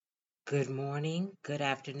Good morning, good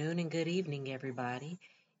afternoon, and good evening, everybody.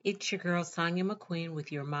 It's your girl, Sonia McQueen,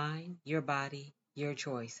 with your mind, your body, your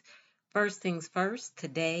choice. First things first,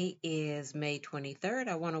 today is May 23rd.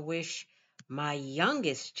 I want to wish my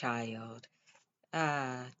youngest child,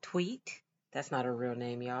 Tweet, that's not her real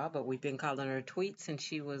name, y'all, but we've been calling her Tweet since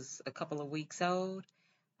she was a couple of weeks old,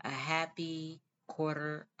 a happy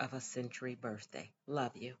quarter of a century birthday.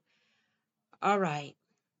 Love you. All right.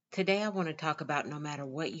 Today, I want to talk about no matter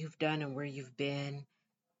what you've done and where you've been,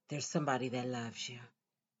 there's somebody that loves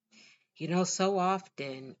you. So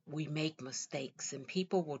often we make mistakes and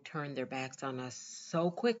people will turn their backs on us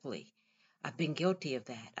so quickly. I've been guilty of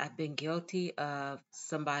that. I've been guilty of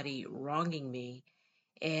somebody wronging me,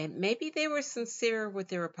 and maybe they were sincere with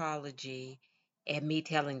their apology, and me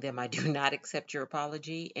telling them I do not accept your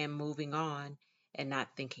apology and moving on and not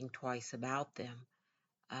thinking twice about them.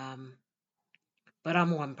 Um, but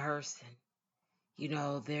I'm one person.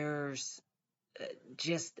 There's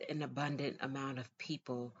just an abundant amount of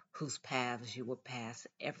people whose paths you will pass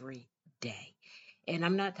every day. And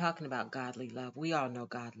I'm not talking about godly love. We all know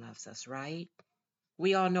God loves us, right?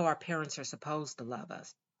 We all know our parents are supposed to love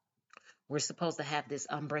us. We're supposed to have this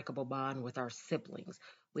unbreakable bond with our siblings.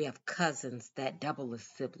 We have cousins that double as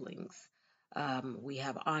siblings. We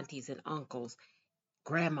have aunties and uncles,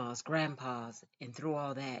 grandmas, grandpas, and through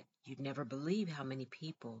all that, you'd never believe how many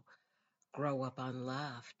people grow up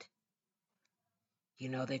unloved.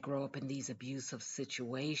 They grow up in these abusive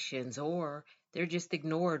situations or they're just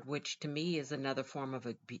ignored, which to me is another form of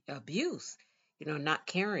abuse. Not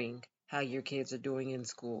caring how your kids are doing in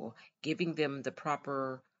school, giving them the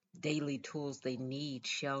proper daily tools they need,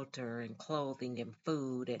 shelter and clothing and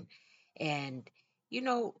food and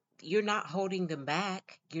you're not holding them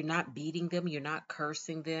back. You're not beating them, you're not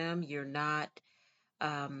cursing them, you're not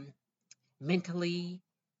um mentally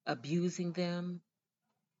abusing them,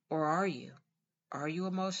 or are you? Are you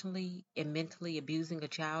emotionally and mentally abusing a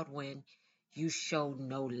child when you show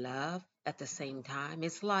no love at the same time?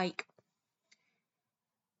 It's like,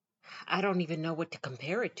 I don't even know what to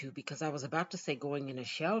compare it to because I was about to say going in a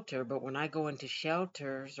shelter, but when I go into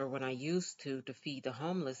shelters or when I used to feed the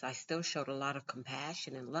homeless, I still showed a lot of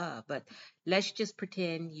compassion and love. But let's just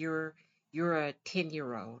pretend you're a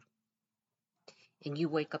 10-year-old and you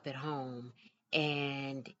wake up at home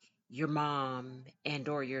and your mom and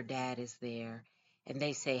or your dad is there and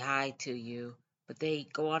they say hi to you, but they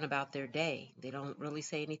go on about their day. They don't really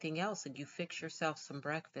say anything else, and you fix yourself some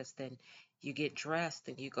breakfast and you get dressed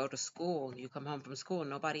and you go to school and you come home from school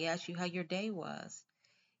and nobody asks you how your day was.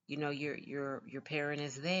 Your parent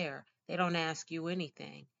is there. They don't ask you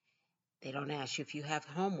anything. They don't ask you if you have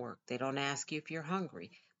homework. They don't ask you if you're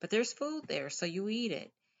hungry. But there's food there, so you eat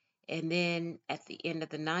it. And then at the end of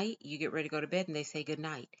the night, you get ready to go to bed and they say good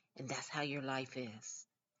night. And that's how your life is,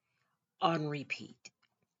 on repeat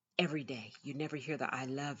every day. You never hear the I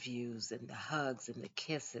love yous and the hugs and the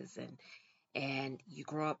kisses, and you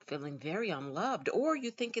grow up feeling very unloved, or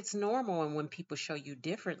you think it's normal, and when people show you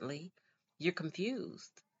differently, you're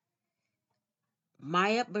confused.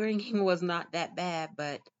 My upbringing was not that bad,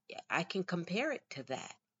 but I can compare it to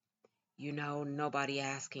that. Nobody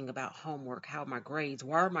asking about homework, how are my grades,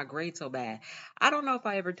 why are my grades so bad? I don't know if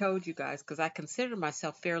I ever told you guys because I consider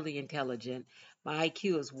myself fairly intelligent. My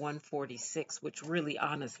IQ is 146, which really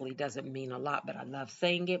honestly doesn't mean a lot, but I love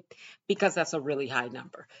saying it because that's a really high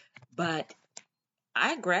number. But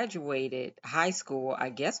I graduated high school, I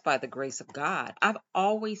guess, by the grace of God. I've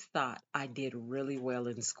always thought I did really well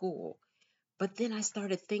in school. But then I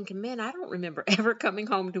started thinking, man, I don't remember ever coming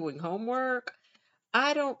home doing homework.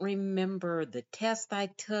 I don't remember the test I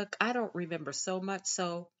took. I don't remember so much.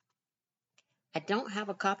 So I don't have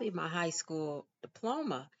a copy of my high school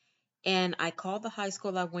diploma. And I called the high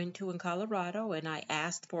school I went to in Colorado and I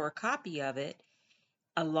asked for a copy of it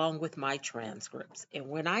along with my transcripts. And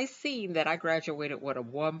when I seen that I graduated with a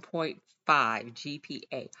 1.5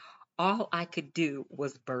 GPA, all I could do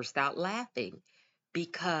was burst out laughing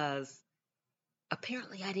because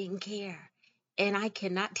apparently I didn't care. And I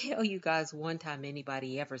cannot tell you guys one time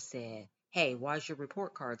anybody ever said, hey, why's your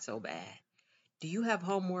report card so bad? Do you have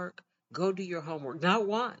homework? Go do your homework. Not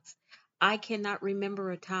once. I cannot remember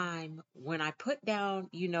a time when I put down,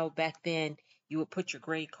 back then you would put your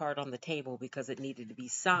grade card on the table because it needed to be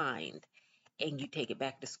signed and you take it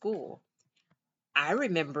back to school. I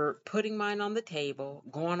remember putting mine on the table,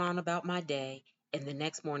 going on about my day, and the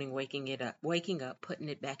next morning waking up, putting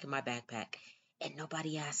it back in my backpack, and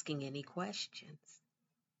nobody asking any questions.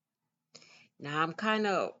 Now I'm kind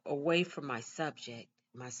of away from my subject.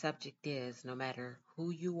 My subject is no matter who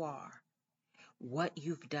you are, what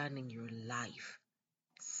you've done in your life,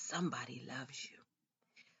 somebody loves you.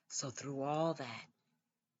 So through all that,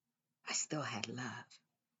 I still had love.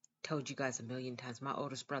 Told you guys a million times, my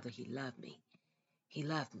oldest brother, he loved me. He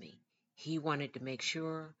loved me. He wanted to make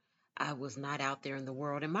sure I was not out there in the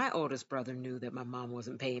world. And my oldest brother knew that my mom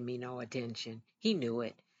wasn't paying me no attention. He knew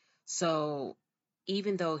it. So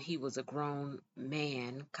even though he was a grown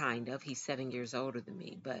man, kind of, he's 7 years older than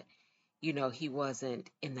me, but he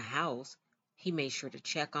wasn't in the house. He made sure to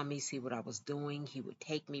check on me, see what I was doing. He would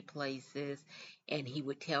take me places, and he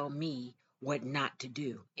would tell me what not to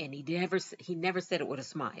do. And he never said it with a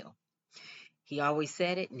smile. He always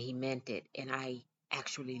said it and he meant it. And I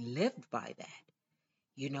actually lived by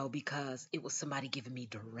that, because it was somebody giving me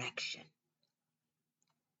direction.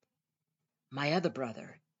 My other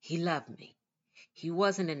brother, he loved me. He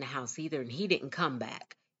wasn't in the house either, and he didn't come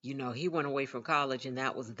back. He went away from college, and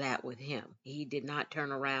that was that with him. He did not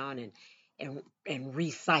turn around and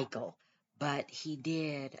recycle, but he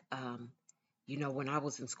did. When I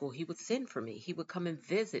was in school, he would send for me. He would come and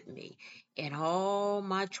visit me, and all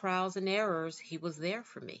my trials and errors, he was there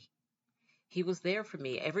for me. He was there for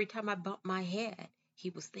me. Every time I bumped my head, he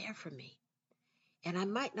was there for me. And I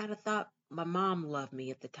might not have thought my mom loved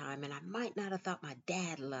me at the time, and I might not have thought my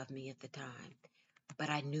dad loved me at the time, but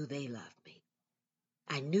I knew they loved me.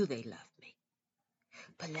 I knew they loved me.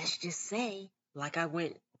 But let's just say, like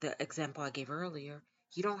the example I gave earlier,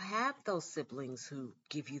 you don't have those siblings who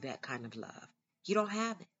give you that kind of love. You don't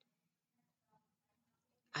have it.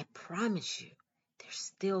 I promise you, there's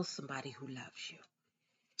still somebody who loves you.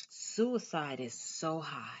 Suicide is so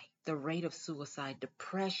high. The rate of suicide,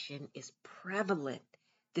 depression is prevalent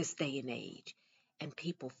this day and age. And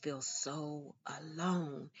people feel so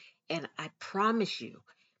alone. And I promise you,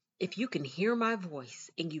 if you can hear my voice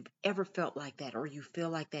and you've ever felt like that or you feel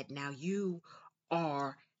like that now, you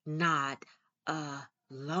are not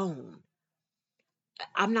alone.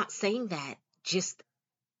 I'm not saying that just,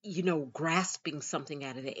 grasping something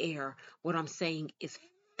out of the air. What I'm saying is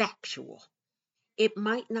factual. It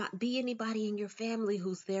might not be anybody in your family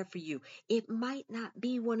who's there for you. It might not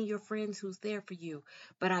be one of your friends who's there for you.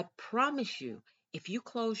 But I promise you, if you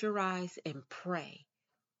close your eyes and pray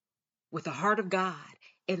with the heart of God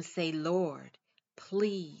and say, Lord,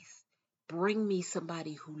 please bring me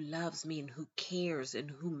somebody who loves me and who cares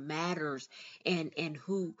and who matters and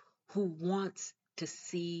who wants to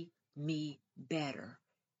see me better.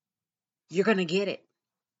 You're going to get it.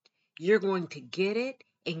 You're going to get it,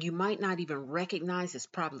 and you might not even recognize it's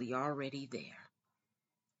probably already there.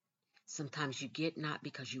 Sometimes you get not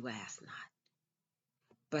because you ask not.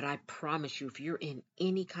 But I promise you, if you're in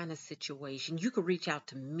any kind of situation, you could reach out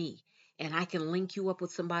to me and I can link you up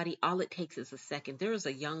with somebody. All it takes is a second. There is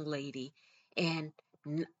a young lady, and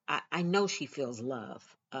I know she feels love,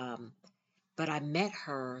 but I met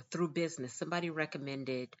her through business. Somebody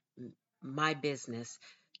recommended my business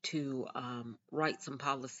to write some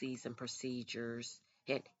policies and procedures.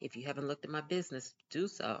 And if you haven't looked at my business, do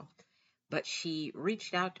so. But she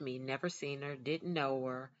reached out to me, never seen her, didn't know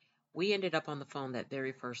her. We ended up on the phone that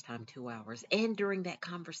very first time, 2 hours. And during that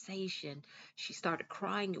conversation, she started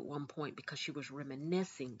crying at one point because she was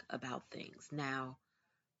reminiscing about things. Now,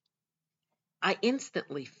 I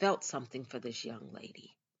instantly felt something for this young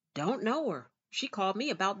lady. Don't know her. She called me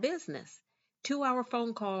about business. 2 hour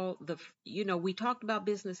phone call. We talked about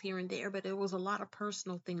business here and there, but there was a lot of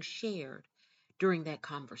personal things shared during that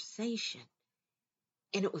conversation.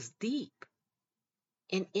 And it was deep.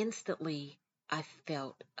 And instantly, I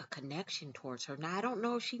felt a connection towards her. Now, I don't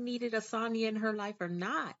know if she needed a Sonia in her life or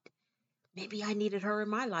not. Maybe I needed her in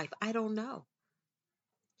my life. I don't know.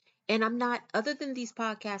 And I'm not, other than these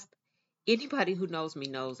podcasts, anybody who knows me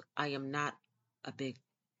knows I am not a big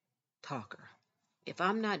talker. If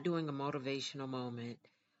I'm not doing a motivational moment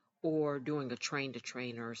or doing a train to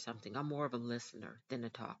trainer or something, I'm more of a listener than a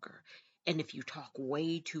talker. And if you talk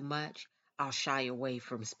way too much, I'll shy away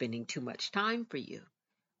from spending too much time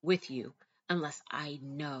with you, unless I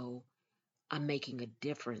know I'm making a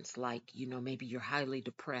difference. Like, maybe you're highly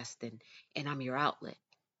depressed and I'm your outlet.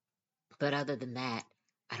 But other than that,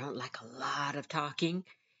 I don't like a lot of talking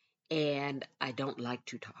and I don't like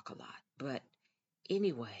to talk a lot. But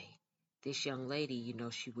anyway, this young lady,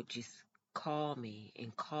 she would just call me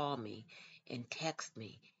and text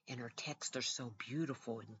me. And her texts are so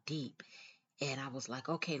beautiful and deep. And I was like,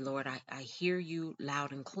 okay, Lord, I hear you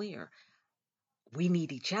loud and clear. We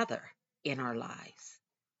need each other in our lives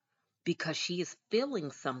because she is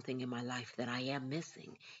feeling something in my life that I am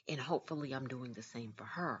missing. And hopefully I'm doing the same for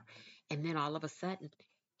her. And then all of a sudden,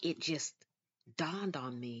 it just dawned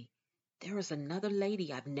on me. There is another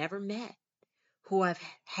lady I've never met who I've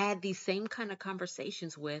had these same kind of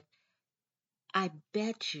conversations with. I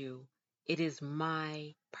bet you it is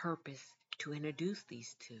my purpose to introduce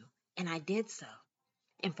these two. And I did so.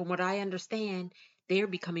 And from what I understand, they're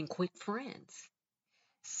becoming quick friends.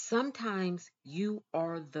 Sometimes you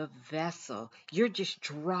are the vessel, you're just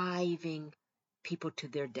driving people to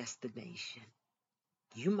their destination.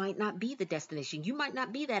 You might not be the destination, you might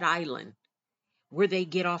not be that island where they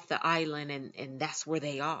get off the island and that's where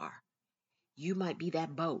they are. You might be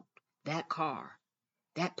that boat, that car,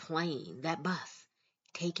 that plane, that bus,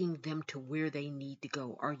 taking them to where they need to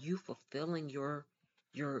go. Are you fulfilling your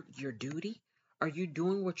duty? Are you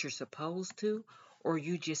doing what you're supposed to? Or are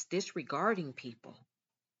you just disregarding people?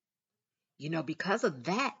 Because of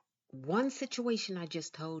that one situation I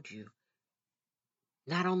just told you,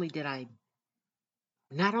 not only did I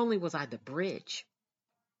not only was I the bridge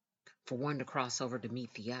for one to cross over to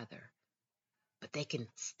meet the other, but they can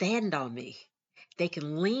stand on me. They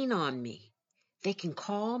can lean on me. They can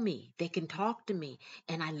call me. They can talk to me.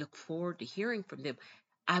 And I look forward to hearing from them.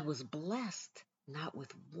 I was blessed not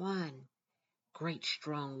with one great,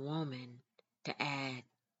 strong woman to add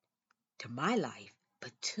to my life,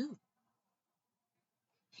 but two.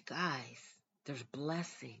 You guys, there's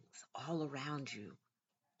blessings all around you.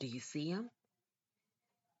 Do you see them?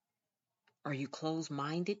 Are you closed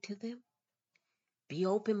minded to them? Be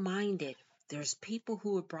open minded. There's people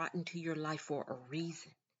who are brought into your life for a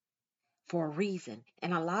reason. For a reason.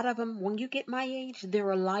 And a lot of them, when you get my age, they're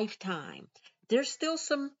a lifetime. There's still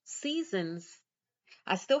some seasons.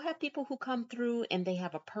 I still have people who come through and they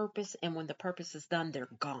have a purpose, and when the purpose is done, they're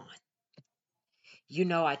gone.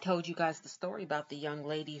 I told you guys the story about the young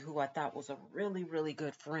lady who I thought was a really, really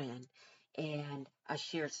good friend. And I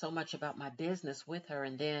shared so much about my business with her.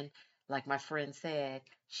 And then, like my friend said,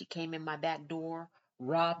 she came in my back door,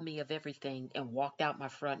 robbed me of everything, and walked out my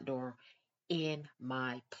front door in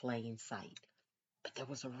my plain sight. But there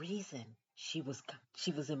was a reason she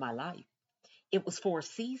was in my life. It was for a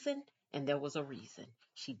season, and there was a reason.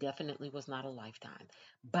 She definitely was not a lifetime.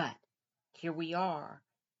 But here we are,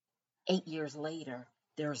 8 years later.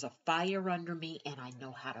 There's a fire under me, and I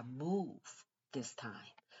know how to move this time.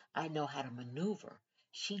 I know how to maneuver.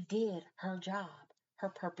 She did her job. Her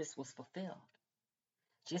purpose was fulfilled.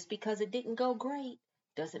 Just because it didn't go great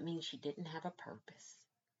doesn't mean she didn't have a purpose.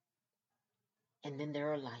 And then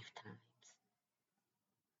there are lifetimes.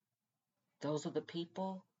 Those are the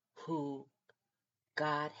people who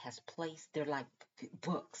God has placed. They're like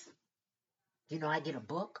books. I get a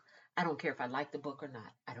book. I don't care if I like the book or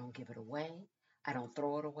not. I don't give it away. I don't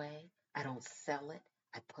throw it away. I don't sell it.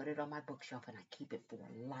 I put it on my bookshelf and I keep it for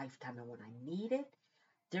a lifetime. And when I need it,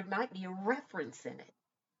 there might be a reference in it.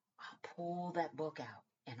 I'll pull that book out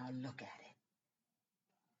and I'll look at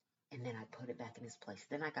it. And then I put it back in its place.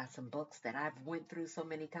 Then I got some books that I've went through so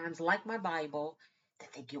many times, like my Bible,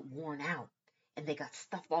 that they get worn out. And they got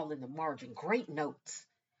stuff all in the margin. Great notes.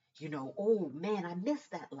 Oh man, I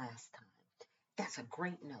missed that last time. That's a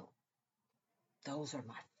great note. Those are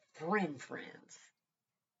my friends.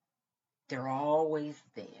 They're always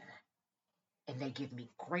there. And they give me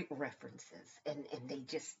great references. And they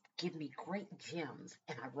just give me great gems.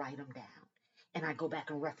 And I write them down. And I go back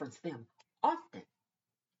and reference them often.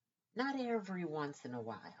 Not every once in a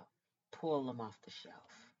while. Pull them off the shelf.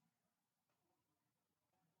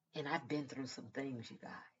 And I've been through some things, you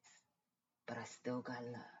guys. But I still got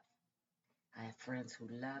love. I have friends who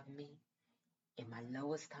love me in my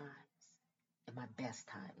lowest times, in my best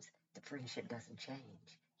times. The friendship doesn't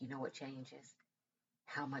change. You know what changes?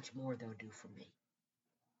 How much more they'll do for me.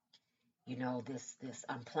 This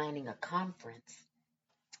I'm planning a conference,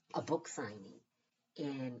 a book signing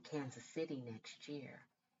in Kansas City next year,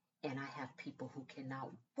 and I have people who cannot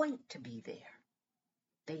wait to be there.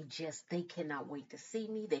 They cannot wait to see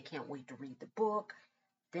me. They can't wait to read the book.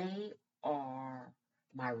 They are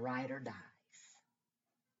my ride or dies.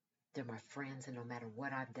 They're my friends, and no matter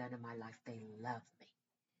what I've done in my life, they love me.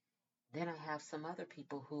 Then I have some other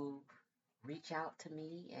people who reach out to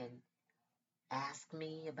me and ask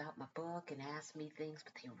me about my book and ask me things,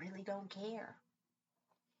 but they really don't care.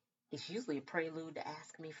 It's usually a prelude to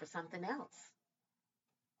ask me for something else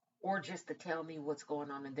or just to tell me what's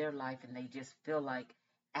going on in their life, and they just feel like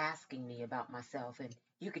asking me about myself. And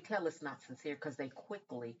you could tell it's not sincere because they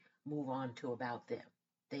quickly move on to about them.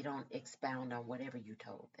 They don't expound on whatever you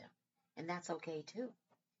told them. And that's okay too.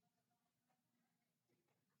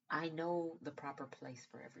 I know the proper place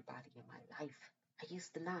for everybody in my life. I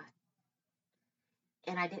used to not.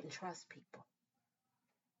 And I didn't trust people.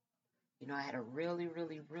 I had a really,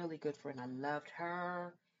 really, really good friend. I loved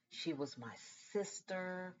her. She was my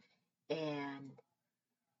sister. And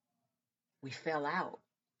we fell out.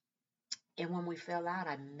 And when we fell out,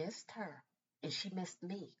 I missed her. And she missed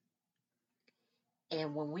me.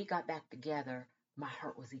 And when we got back together, my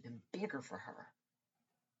heart was even bigger for her.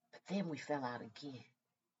 But then we fell out again.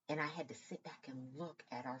 And I had to sit back and look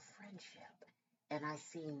at our friendship. And I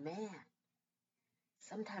seen, man,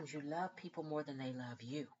 sometimes you love people more than they love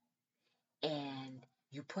you. And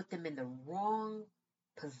you put them in the wrong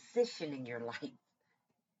position in your life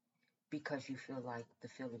because you feel like the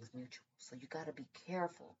feeling's mutual. So you got to be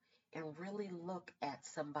careful and really look at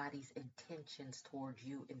somebody's intentions towards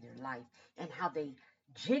you in their life and how they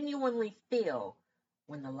genuinely feel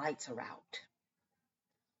when the lights are out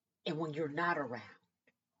and when you're not around.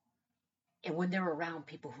 And when they're around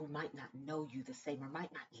people who might not know you the same or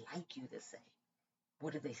might not like you the same.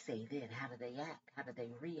 What do they say then? How do they act? How do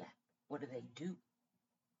they react? What do they do?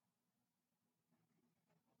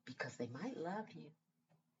 Because they might love you,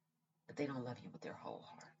 but they don't love you with their whole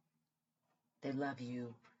heart. They love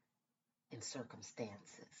you in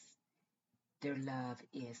circumstances. Their love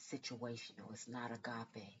is situational. It's not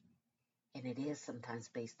agape. And it is sometimes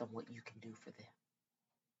based on what you can do for them.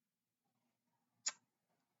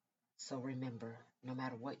 So remember, no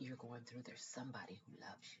matter what you're going through, there's somebody who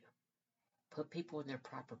loves you. Put people in their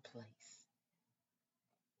proper place.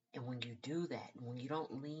 And when you do that, when you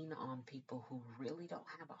don't lean on people who really don't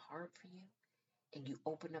have a heart for you, and you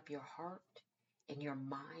open up your heart and your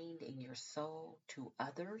mind and your soul to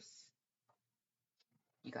others,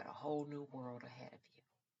 you got a whole new world ahead of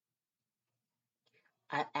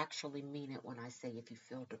you. I actually mean it when I say if you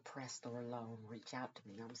feel depressed or alone, reach out to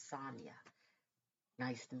me. I'm Sonia.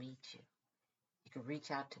 Nice to meet you. You can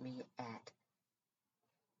reach out to me at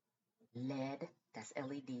LED, that's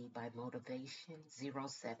LED, by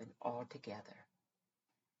motivation07 altogether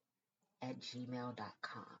at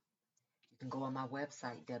gmail.com. You can go on my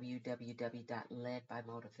website,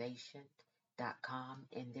 www.ledbymotivation.com,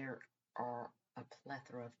 and there are a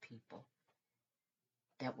plethora of people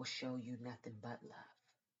that will show you nothing but love.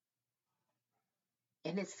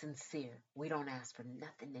 And it's sincere. We don't ask for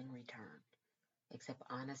nothing in return except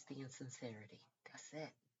honesty and sincerity. That's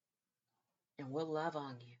it. And we'll love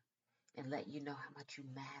on you and let you know how much you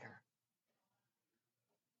matter.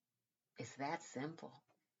 It's that simple.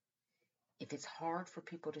 If it's hard for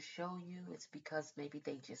people to show you, it's because maybe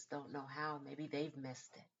they just don't know how. Maybe they've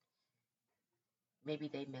missed it. Maybe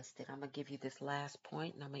they missed it. I'm going to give you this last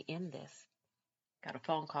point and I'm going to end this. Got a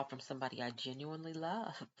phone call from somebody I genuinely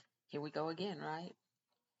love. Here we go again, right?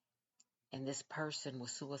 And this person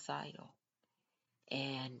was suicidal.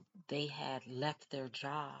 And they had left their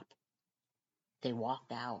job. They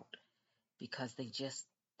walked out because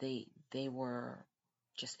they were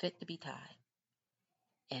just fit to be tied.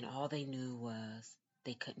 And all they knew was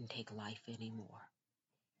they couldn't take life anymore.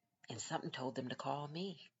 And something told them to call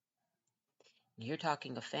me. You're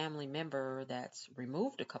talking a family member that's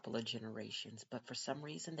removed a couple of generations, but for some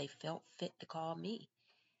reason they felt fit to call me.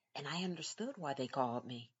 And I understood why they called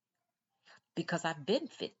me. Because I've been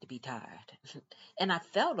fit to be tired. And I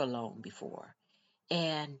felt alone before.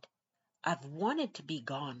 And I've wanted to be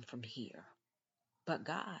gone from here. But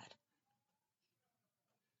God.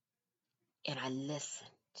 And I listened.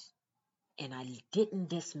 And I didn't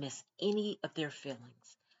dismiss any of their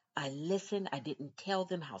feelings. I listened. I didn't tell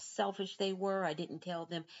them how selfish they were. I didn't tell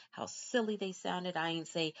them how silly they sounded. I ain't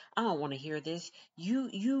say, I don't want to hear this.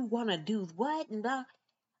 You want to do what? And I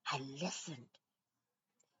listened.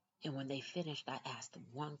 And when they finished, I asked them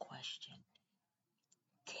one question.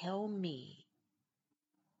 Tell me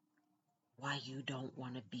why you don't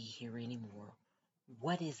want to be here anymore.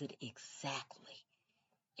 What is it exactly?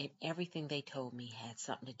 And everything they told me had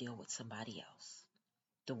something to deal with somebody else.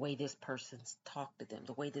 The way this person talked to them,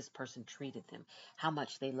 the way this person treated them, how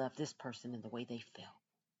much they loved this person and the way they felt.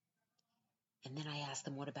 And then I asked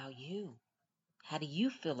them, what about you? How do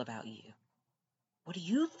you feel about you? What do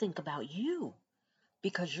you think about you?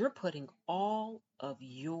 Because you're putting all of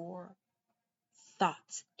your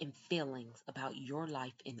thoughts and feelings about your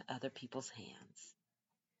life in other people's hands.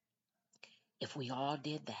 If we all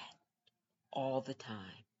did that all the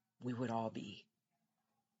time, we would all be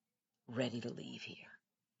ready to leave here.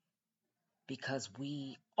 Because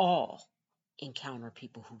we all encounter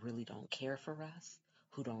people who really don't care for us,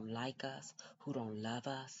 who don't like us, who don't love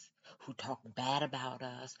us, who talk bad about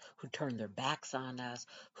us, who turn their backs on us,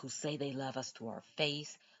 who say they love us to our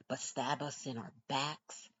face, but stab us in our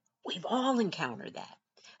backs. We've all encountered that.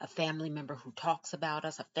 A family member who talks about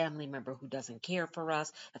us, a family member who doesn't care for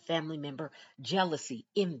us, a family member, jealousy,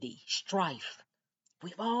 envy, strife.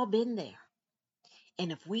 We've all been there.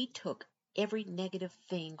 And if we took every negative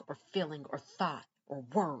thing or feeling or thought or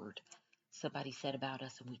word somebody said about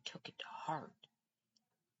us and we took it to heart,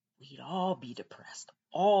 we'd all be depressed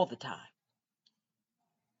all the time.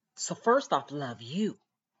 So first off, love you.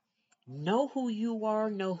 Know who you are,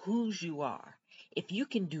 know whose you are. If you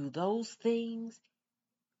can do those things,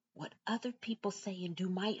 what other people say and do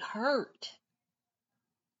might hurt.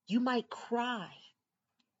 You might cry.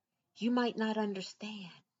 You might not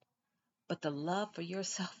understand. But the love for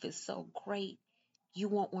yourself is so great, you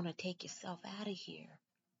won't want to take yourself out of here.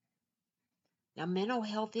 Now, mental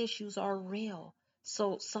health issues are real.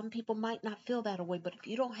 So some people might not feel that way, but if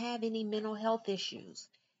you don't have any mental health issues,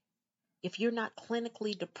 if you're not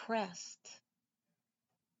clinically depressed,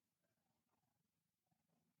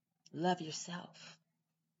 love yourself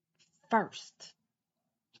first.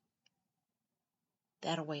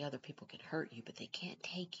 That way other people can hurt you, but they can't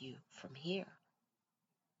take you from here.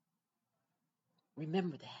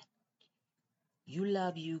 Remember that. You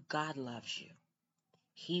love you, God loves you.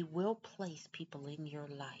 He will place people in your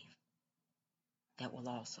life that will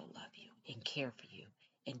also love you and care for you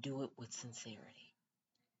and do it with sincerity.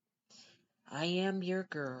 I am your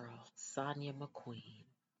girl, Sonia McQueen.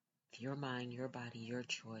 Your mind, your body, your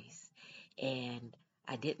choice. And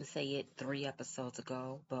I didn't say it 3 episodes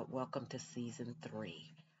ago, but welcome to season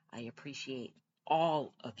 3. I appreciate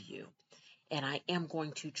all of you. And I am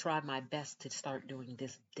going to try my best to start doing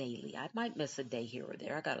this daily. I might miss a day here or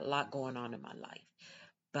there. I got a lot going on in my life,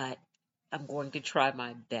 but I'm going to try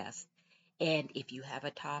my best. And if you have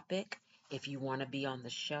a topic, if you want to be on the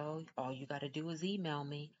show, all you got to do is email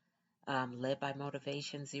me, led by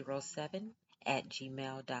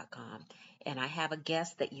motivation07@gmail.com. And I have a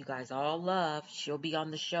guest that you guys all love. She'll be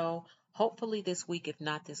on the show hopefully this week, if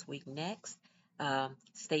not this week, next.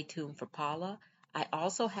 Stay tuned for Paula. I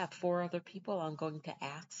also have 4 other people I'm going to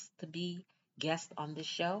ask to be guests on this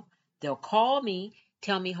show. They'll call me,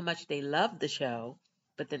 tell me how much they love the show,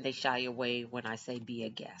 but then they shy away when I say be a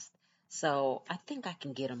guest. So I think I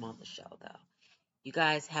can get them on the show, though. You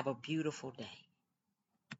guys have a beautiful day.